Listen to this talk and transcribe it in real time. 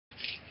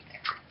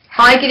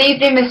Hi, good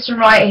evening,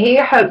 MissRunRiot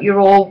here. Hope you're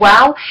all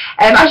well.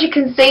 As you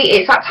can see,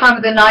 it's that time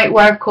of the night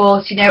where, of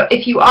course,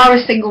 if you are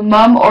a single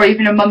mum or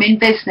even a mum in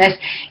business,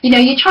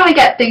 you're trying to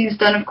get things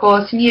done, of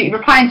course, and you're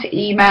replying to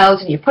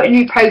emails and you're putting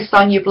new posts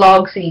on your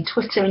blogs and your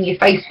Twitter and your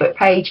Facebook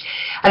page.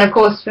 And of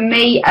course, for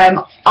me,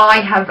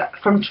 I have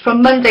from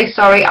Monday,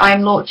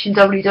 I'm launching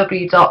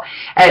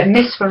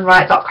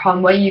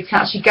www.MissRunRiot.com, where you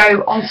can actually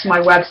go onto my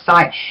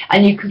website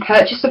and you can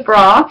purchase a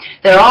bra.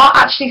 There are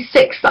actually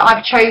 6 that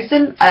I've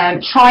chosen: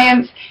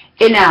 Triumph,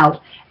 Inel,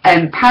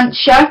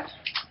 Pancha,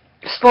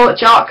 Sport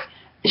Jock,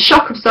 the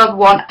Shock Absorber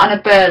one, and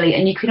a Burley,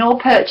 and you can all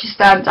purchase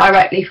them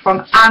directly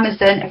from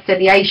Amazon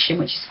affiliation,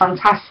 which is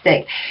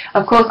fantastic.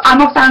 Of course,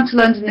 I'm off down to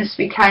London this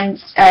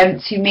weekend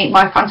to meet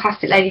my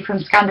fantastic lady from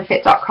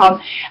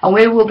ScanderFit.com, and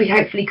we will be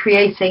hopefully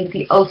creating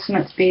the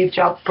ultimate boob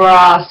job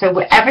bra. So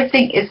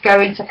everything is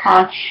going to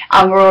plan,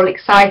 and we're all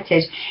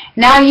excited.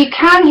 Now, you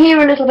can hear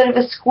a little bit of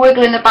a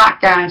squiggle in the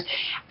background.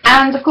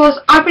 And of course,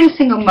 I've been a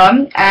single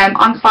mum.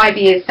 I'm 5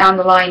 years down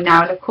the line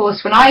now, and of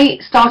course, when I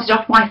started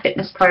off my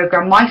fitness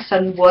program, my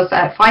son was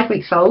 5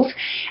 weeks old,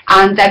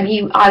 and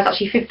I was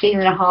actually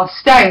 15.5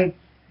 stone.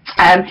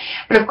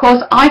 But of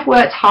course, I've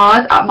worked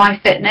hard at my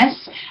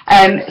fitness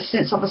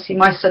since obviously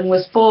my son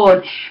was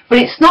born. But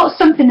it's not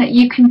something that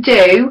you can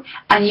do,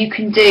 and you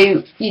can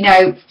do,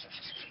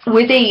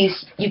 with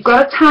ease. You've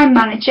got to time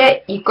manage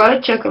it, you've got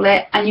to juggle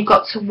it, and you've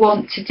got to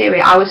want to do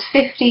it. I was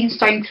 15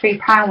 stone 3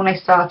 pound when I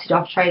started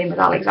off training with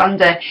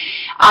Alexander,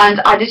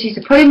 and I just used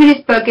to put him in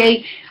his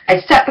buggy.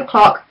 I'd set the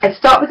clock, I'd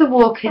start with the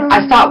walking,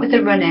 I'd start with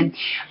the running.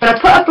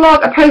 But I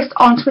put a post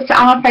on Twitter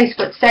and on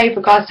Facebook today with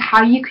regards to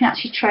how you can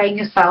actually train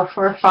yourself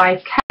for a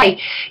 5K.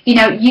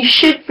 You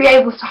should be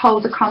able to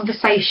hold a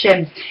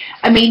conversation.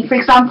 I mean, for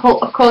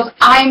example, of course,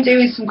 I'm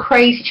doing some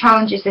crazy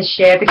challenges this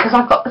year because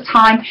I've got the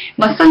time.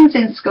 My son's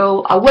in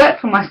school, I work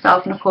for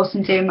myself, and of course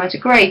I'm doing my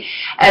degree.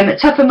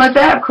 Tougher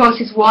Mother, of course,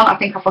 is one. I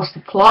think I've lost the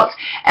plot.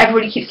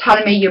 Everybody keeps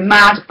telling me you're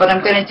mad, but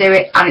I'm going to do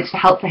it, and it's for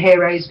Help for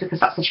Heroes because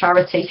that's a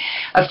charity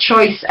of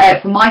choice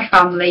for my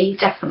family,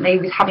 definitely,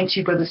 with having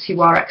 2 brothers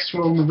who are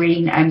ex-Royal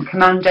Marine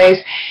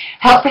commandos.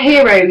 Help for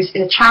Heroes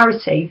is a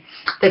charity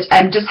that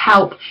does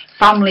help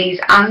families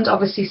and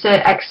obviously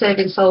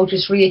ex-serving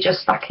soldiers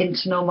readjust back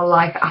into normal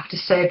life after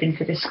serving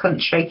for this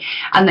country,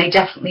 and they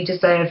definitely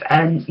deserve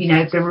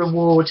the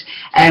reward,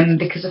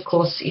 because of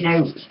course,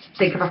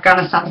 think of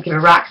Afghanistan, think of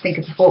Iraq, think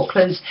of the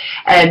Falklands,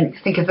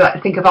 think of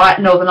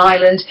Northern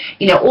Ireland.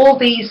 All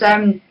these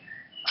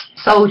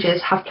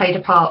soldiers have played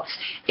a part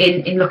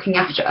in looking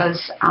after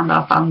us and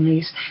our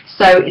families,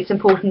 so it's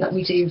important that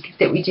we do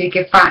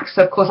give back.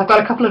 So of course, I've got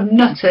a couple of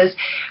nutters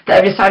that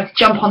have decided to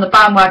jump on the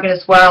bandwagon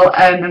as well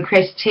and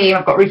create a team.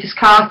 I've got Rufus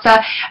Carter,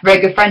 a very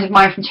good friend of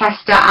mine from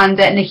Chester, and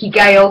Nikki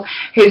Gale,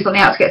 who's on the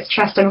outskirts of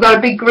Chester. We've got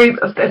a big group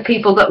of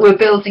people that we're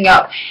building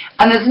up,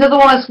 and there's another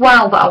one as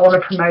well that I want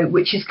to promote,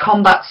 which is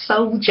Combat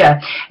Soldier.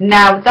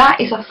 Now,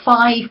 that is a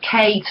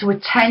 5K to a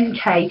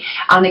 10K,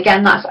 and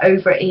again, that's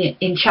over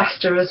in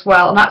Chester as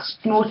well, and that's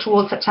more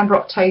towards September,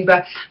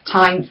 October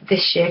time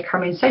this year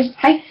coming. So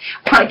hey,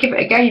 why not give it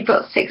a go? You've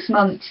got 6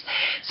 months.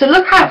 So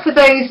look out for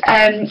those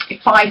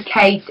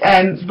 5K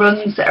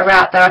runs that are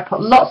out there. I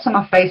put lots on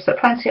my Facebook,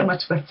 plenty on my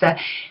Twitter.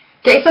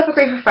 Get yourself a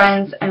group of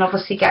friends and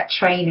obviously get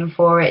training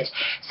for it.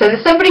 So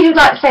there's somebody who'd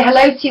like to say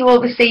hello to you all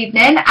this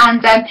evening,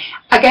 and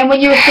again,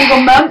 when you're a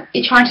single mum,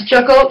 you're trying to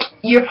juggle,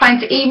 you're replying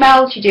to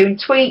emails, you're doing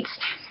tweets,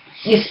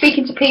 you're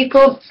speaking to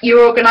people,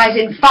 you're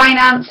organising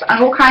finance and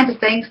all kinds of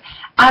things.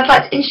 I'd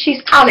like to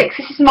introduce Alex.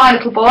 This is my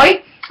little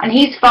boy, and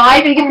he's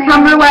 5, and he gives the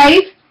camera a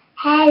wave.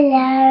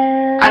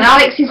 Hello. And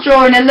Alex is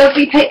drawing a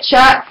lovely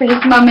picture for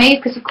his mummy,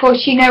 because of course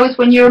she knows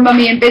when you're a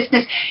mummy in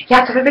business, you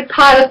have to have a big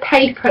pile of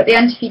paper at the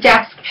end of your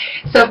desk.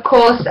 So of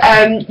course,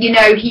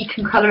 he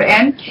can colour it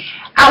in.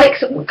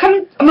 Alex,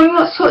 come, Mummy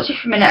wants to talk to you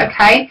for a minute,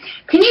 okay?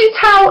 Can you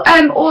tell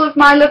all of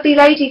my lovely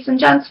ladies and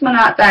gentlemen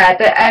out there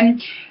that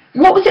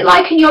what was it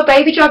like in your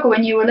baby jogger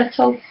when you were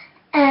little?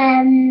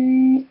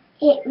 It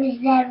was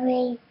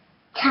very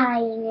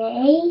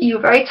tiny. You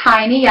were very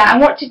tiny, yeah.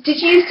 And what did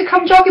you used to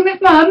come jogging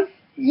with Mum?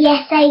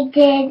 Yes, I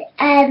did.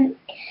 And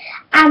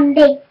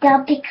Big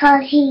Dog,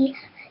 because he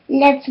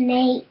loves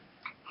me.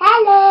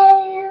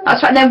 Hello.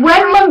 That's right. And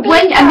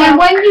then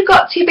when you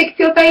got too big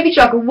for your baby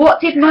jogger, what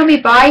did Mummy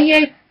buy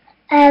you?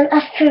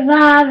 A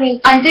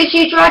Ferrari. And did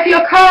you drive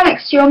your car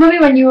next to your mummy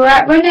when you were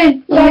out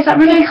running? Yes,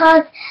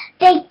 because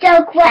Big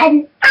Dog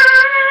went,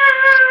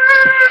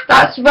 ah!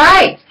 That's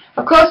right.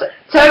 Of course,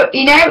 so,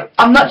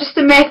 I'm not just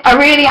a myth, I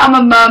really am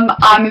a mum,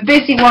 I'm a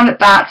busy one at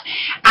that,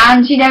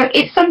 and,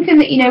 it's something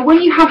that,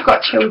 when you have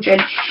got children,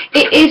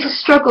 it is a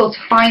struggle to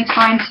find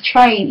time to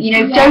train.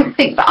 Don't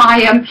think that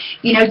I am,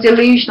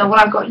 delusional when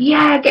I've got,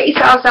 get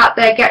yourselves out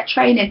there, get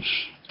training.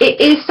 It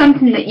is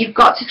something that you've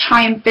got to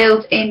try and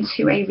build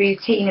into a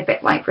routine, a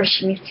bit like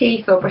brushing your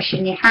teeth or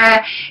brushing your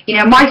hair.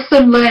 My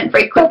son learnt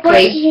very quickly.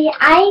 Brushing your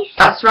eyes.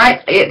 That's right,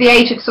 at the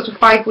age of sort of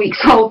 5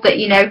 weeks old, that,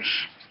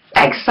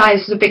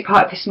 exercise was a big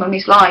part of his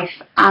mummy's life,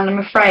 and I'm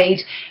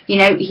afraid, you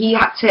know, he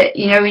had to,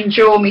 you know,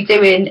 endure me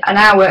doing an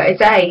hour a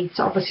day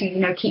to obviously, you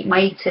know, keep my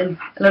eating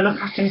and look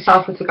after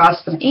himself with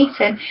regards to my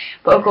eating,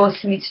 but of course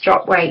for me to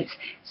drop weight.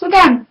 So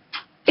again,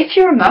 if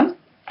you're a mum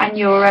and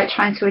you're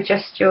trying to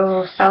adjust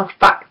yourself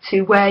back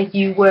to where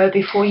you were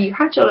before you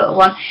had your little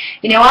one,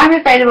 you know, I'm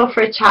available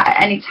for a chat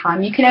at any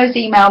time. You can always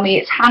email me.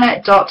 It's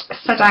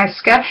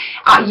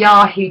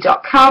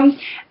hannah.sadowska@yahoo.com.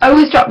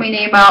 Always drop me an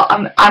email.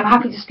 I'm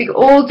happy to speak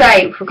all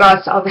day with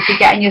regards to obviously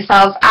getting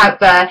yourselves out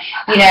there,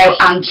 you know,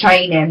 and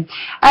training.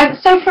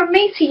 So from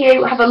me to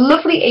you, have a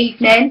lovely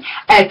evening.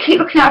 Keep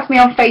looking out for me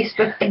on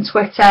Facebook and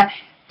Twitter,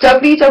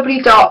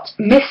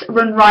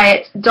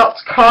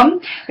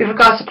 www.MissRunRiot.com, with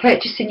regards to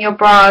purchasing your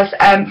bras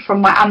from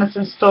my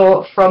Amazon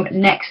store from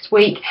next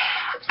week.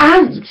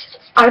 And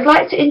I'd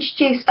like to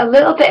introduce a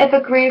little bit of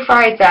a groove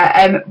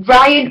rider.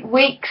 Ryan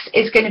Weeks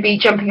is going to be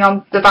jumping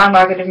on the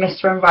bandwagon of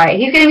MissRunRiot.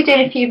 He's going to be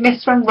doing a few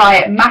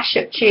MissRunRiot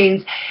mashup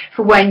tunes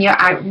for when you're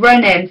out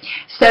running.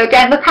 So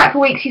again, look out for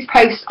Weeks'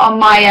 posts on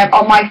my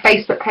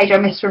Facebook page,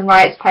 on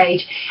MissRunRiot's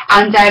page,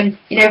 and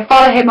you know,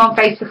 follow him on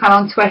Facebook and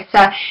on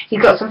Twitter. He's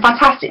got some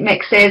fantastic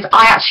mixes.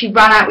 I actually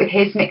ran out with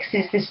his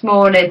mixes this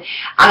morning,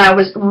 and I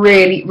was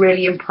really,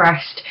 really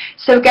impressed.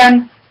 So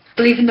again,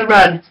 believe in the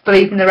run,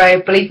 believe in the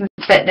road, believe in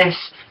fitness,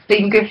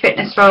 believe in good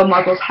fitness role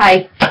models.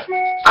 Hey,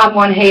 I'm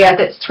one here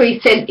that's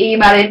tweeting,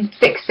 emailing,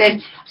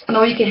 fixing, and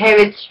all you can hear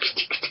is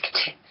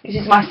this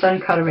is my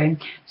son colouring.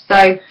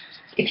 So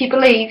if you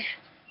believe,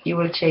 you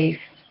will achieve.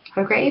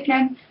 Have a great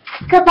evening.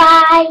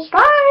 Goodbye.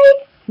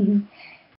 Bye.